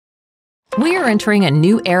We are entering a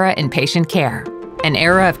new era in patient care, an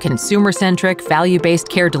era of consumer-centric, value-based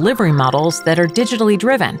care delivery models that are digitally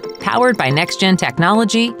driven, powered by next-gen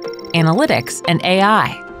technology, analytics, and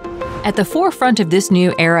AI. At the forefront of this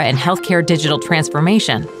new era in healthcare digital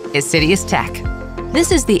transformation is CitiusTech.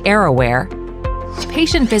 This is the era where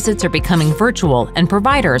patient visits are becoming virtual and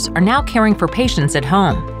providers are now caring for patients at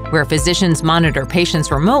home, where physicians monitor patients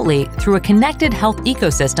remotely through a connected health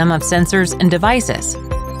ecosystem of sensors and devices.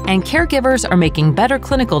 And caregivers are making better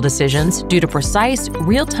clinical decisions due to precise,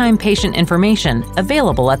 real-time patient information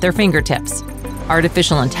available at their fingertips.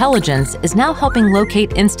 Artificial intelligence is now helping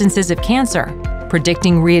locate instances of cancer,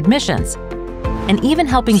 predicting readmissions, and even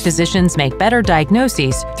helping physicians make better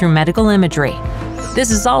diagnoses through medical imagery. This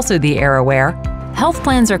is also the era where health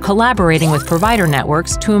plans are collaborating with provider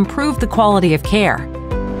networks to improve the quality of care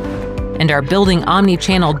and are building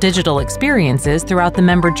omni-channel digital experiences throughout the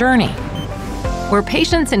member journey, where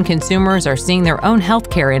patients and consumers are seeing their own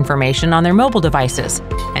healthcare information on their mobile devices,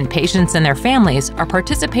 and patients and their families are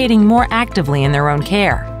participating more actively in their own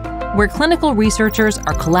care, where clinical researchers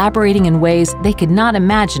are collaborating in ways they could not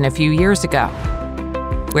imagine a few years ago,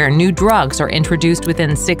 where new drugs are introduced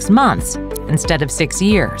within 6 months instead of 6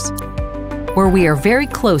 years, where we are very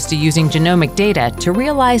close to using genomic data to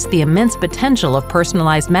realize the immense potential of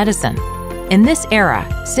personalized medicine. In this era,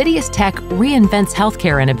 CitiusTech reinvents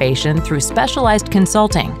healthcare innovation through specialized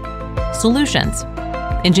consulting, solutions,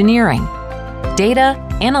 engineering, data,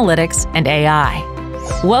 analytics, and AI.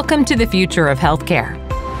 Welcome to the future of healthcare.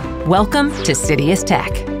 Welcome to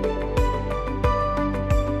CitiusTech.